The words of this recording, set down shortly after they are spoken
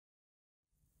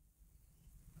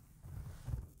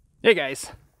Hey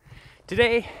guys,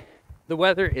 today the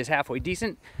weather is halfway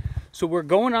decent, so we're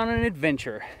going on an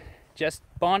adventure. Just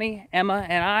Bonnie, Emma,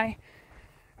 and I.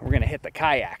 We're gonna hit the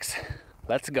kayaks.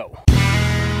 Let's go.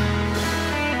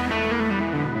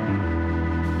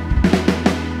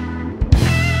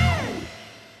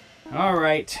 All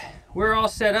right, we're all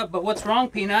set up, but what's wrong,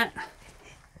 Peanut?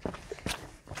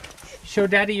 Show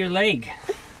Daddy your leg.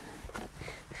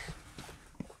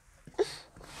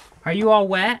 Are you all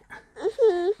wet?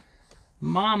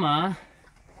 Mama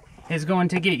is going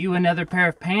to get you another pair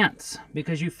of pants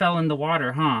because you fell in the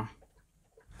water, huh?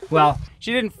 Well,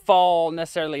 she didn't fall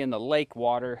necessarily in the lake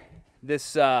water.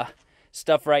 This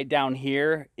stuff right down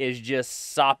here is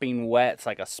just sopping wet. It's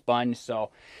like a sponge,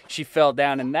 so she fell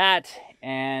down in that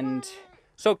and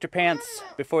soaked her pants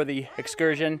before the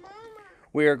excursion.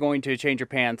 We are going to change her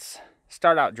pants.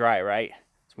 Start out dry, right?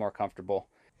 It's more comfortable.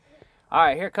 All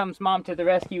right, here comes Mom to the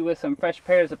rescue with some fresh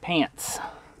pairs of pants.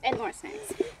 And more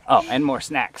snacks. Oh, and more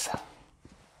snacks.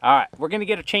 All right, we're gonna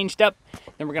get her changed up,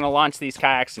 then we're gonna launch these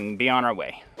kayaks and be on our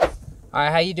way. All right,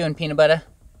 how you doing, Peanut Butter?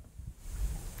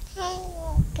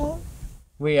 Kayaking.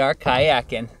 We are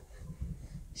kayaking.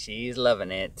 She's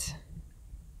loving it.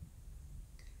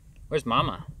 Where's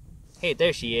Mama? Hey,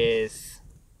 there she is.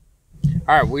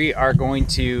 All right, we are going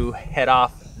to head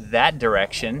off that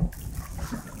direction.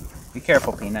 Be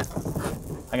careful, Peanut.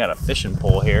 I got a fishing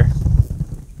pole here.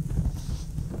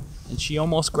 And she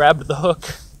almost grabbed the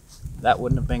hook. That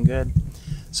wouldn't have been good.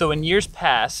 So in years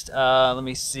past, let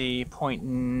me see,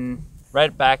 pointing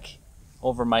right back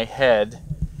over my head,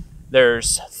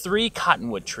 there's 3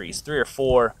 cottonwood trees, 3 or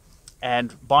 4,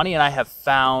 and Bonnie and I have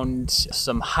found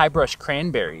some high brush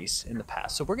cranberries in the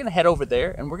past. So we're gonna head over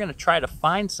there and we're gonna try to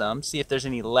find some, see if there's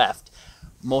any left.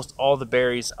 Most all the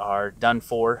berries are done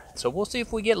for. So we'll see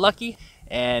if we get lucky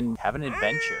and have an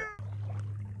adventure.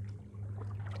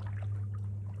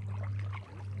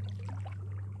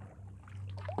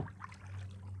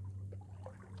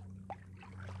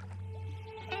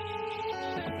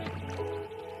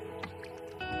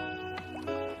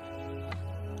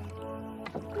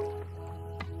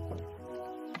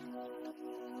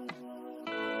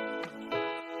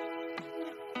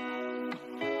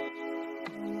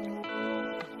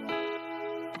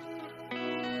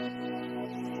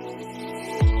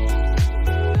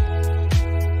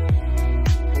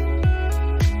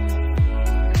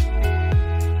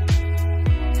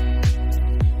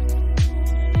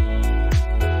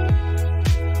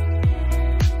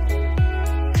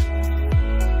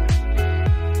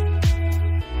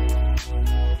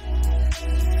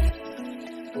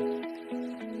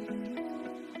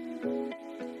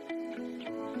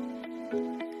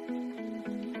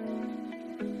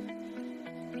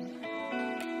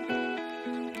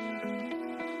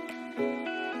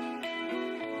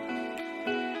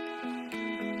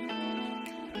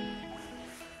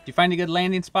 Did you find a good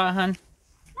landing spot, hon?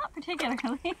 Not particularly.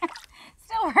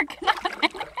 Still working on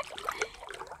it.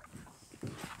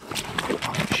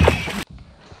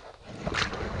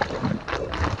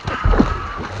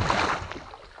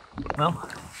 Well,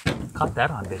 caught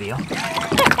that on video.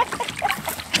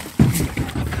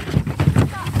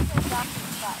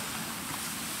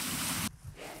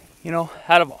 You know,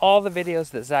 out of all the videos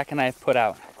that Zach and I have put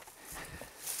out,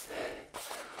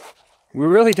 we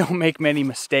really don't make many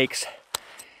mistakes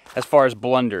as far as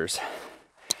blunders,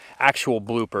 actual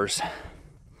bloopers.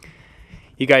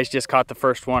 You guys just caught the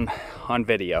first one on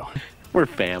video. We're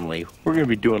family. We're gonna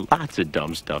be doing lots of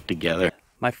dumb stuff together.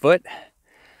 My foot,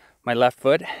 my left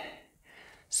foot,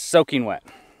 soaking wet.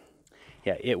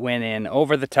 Yeah, it went in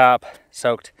over the top,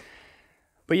 soaked.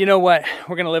 But you know what?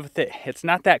 We're gonna live with it. It's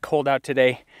not that cold out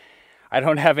today. I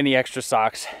don't have any extra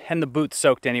socks, and the boot's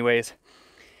soaked anyways.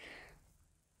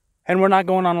 And we're not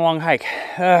going on a long hike.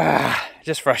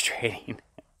 Just frustrating.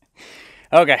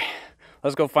 Okay,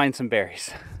 let's go find some berries.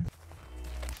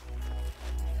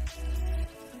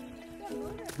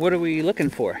 What are we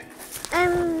looking for?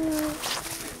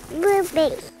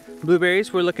 Blueberries.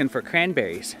 Blueberries? We're looking for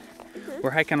cranberries.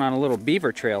 We're hiking on a little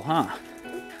beaver trail, huh?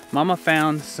 Mama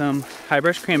found some high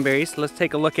brush cranberries. Let's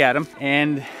take a look at them.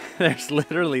 And there's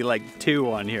literally like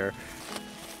 2 on here.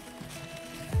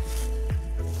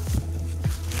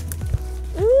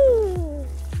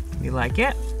 You like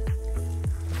it?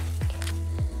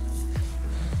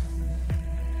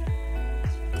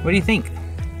 What do you think?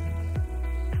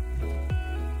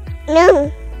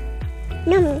 No.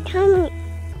 No, tummy.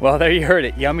 Well, there you heard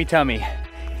it, yummy tummy.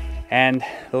 And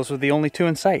those were the only 2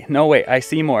 in sight. No, wait, I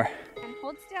see more. And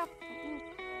hold still.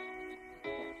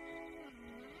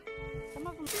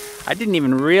 I didn't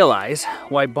even realize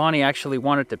why Bonnie actually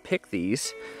wanted to pick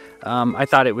these. I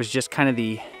thought it was just kind of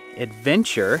the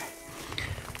adventure.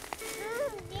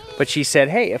 But she said,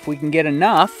 hey, if we can get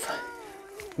enough,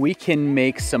 we can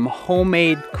make some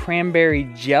homemade cranberry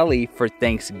jelly for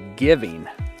Thanksgiving.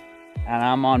 And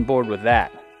I'm on board with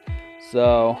that.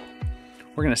 So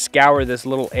we're gonna scour this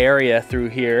little area through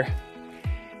here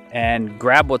and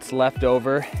grab what's left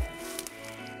over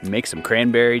and make some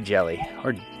cranberry jelly,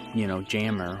 or you know,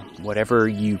 jam, or whatever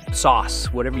you sauce,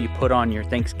 whatever you put on your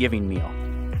Thanksgiving meal.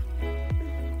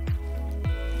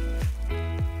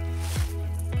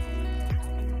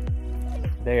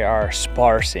 They are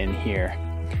sparse in here,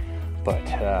 but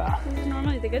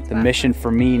normally the good the spot. mission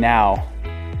for me now,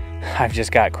 I've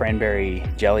just got cranberry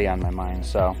jelly on my mind,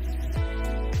 so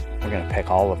we're gonna pick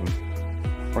all of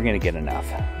them. We're gonna get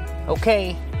enough.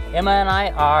 Okay, Emma and I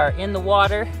are in the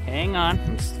water. Hang on,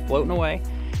 I'm just floating away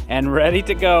and ready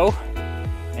to go.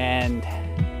 And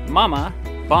Mama,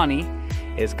 Bonnie,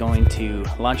 is going to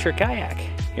launch her kayak.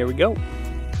 Here we go.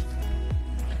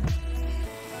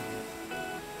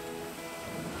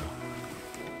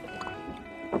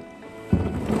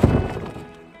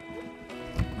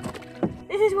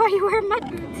 This is why you wear mud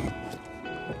boots.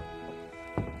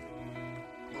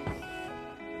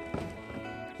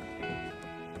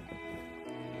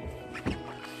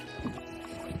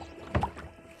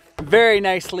 Very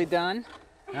nicely done.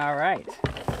 All right,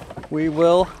 we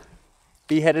will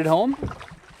be headed home.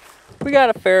 We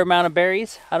got a fair amount of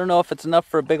berries. I don't know if it's enough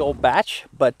for a big old batch,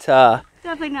 but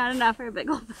Definitely not enough for a big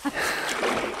old batch.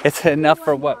 it's enough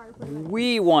for what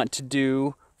we want to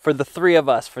do for the three of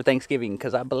us for Thanksgiving,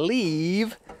 because I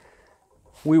believe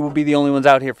we will be the only ones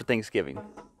out here for Thanksgiving,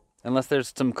 unless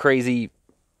there's some crazy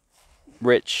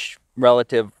rich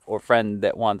relative or friend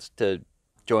that wants to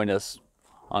join us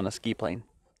on a ski plane.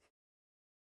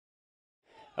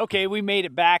 Okay, we made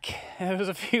it back. There was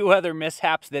a few other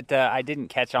mishaps that I didn't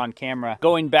catch on camera.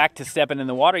 Going back to stepping in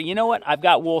the water, you know what? I've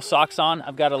got wool socks on.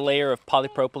 I've got a layer of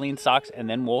polypropylene socks and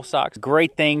then wool socks.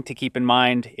 Great thing to keep in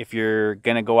mind if you're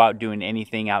gonna go out doing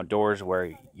anything outdoors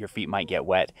where your feet might get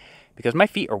wet, because my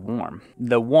feet are warm.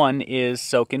 The one is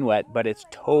soaking wet, but it's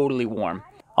totally warm.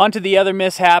 On to the other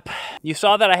mishap. You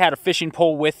saw that I had a fishing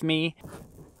pole with me.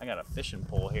 I got a fishing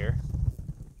pole here.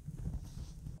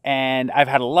 And I've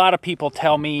had a lot of people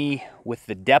tell me with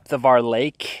the depth of our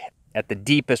lake, at the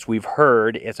deepest we've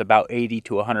heard, it's about 80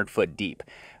 to 100 foot deep.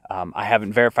 I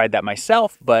haven't verified that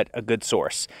myself, but a good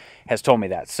source has told me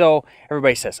that. So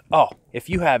everybody says, oh, if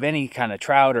you have any kind of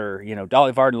trout or, you know,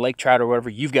 Dolly Varden lake trout or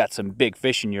whatever, you've got some big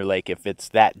fish in your lake if it's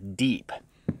that deep.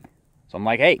 So I'm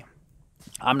like, hey,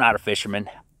 I'm not a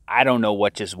fisherman. I don't know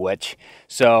which is which.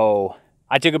 So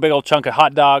I took a big old chunk of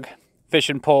hot dog,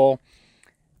 fishing pole,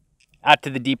 out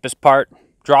to the deepest part,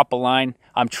 drop a line.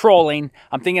 I'm trolling.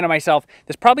 I'm thinking to myself,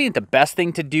 this probably isn't the best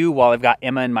thing to do while I've got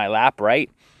Emma in my lap, right?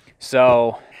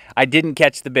 So I didn't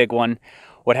catch the big one.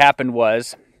 What happened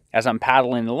was, as I'm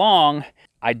paddling along,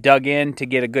 I dug in to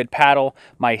get a good paddle.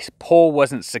 My pole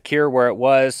wasn't secure where it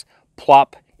was.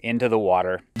 Plop into the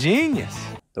water. Genius.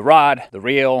 The rod, the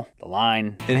reel, the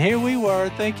line. And here we were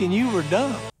thinking you were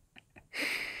dumb.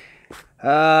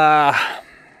 I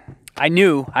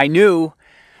knew.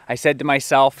 I said to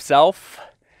myself, Self,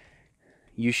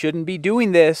 you shouldn't be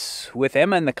doing this with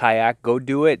Emma in the kayak. Go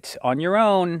do it on your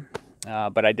own.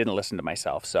 But I didn't listen to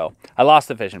myself, so I lost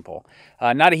the fishing pole.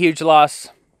 Not a huge loss.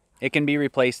 It can be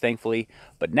replaced, thankfully.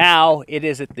 But now it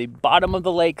is at the bottom of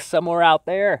the lake somewhere out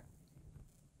there.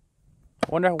 I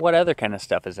wonder what other kind of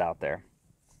stuff is out there.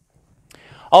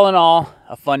 All in all,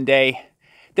 a fun day.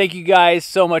 Thank you guys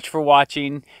so much for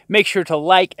watching. Make sure to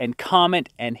like and comment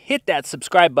and hit that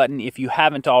subscribe button if you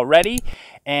haven't already.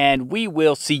 And we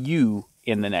will see you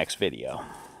in the next video.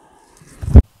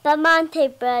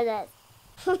 Bramante Brothers.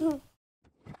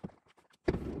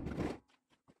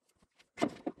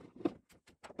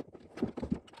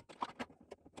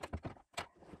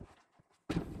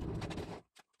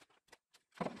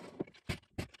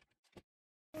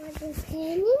 What is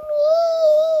happening?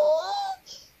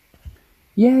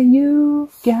 Yeah, you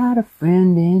got a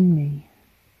friend in me.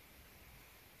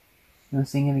 You want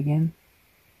to sing it again?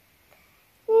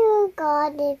 You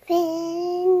got a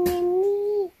friend in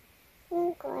me.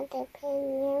 You got a friend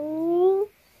in me.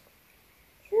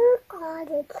 You got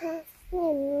a friend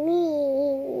in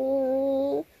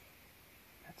me.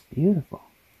 That's beautiful.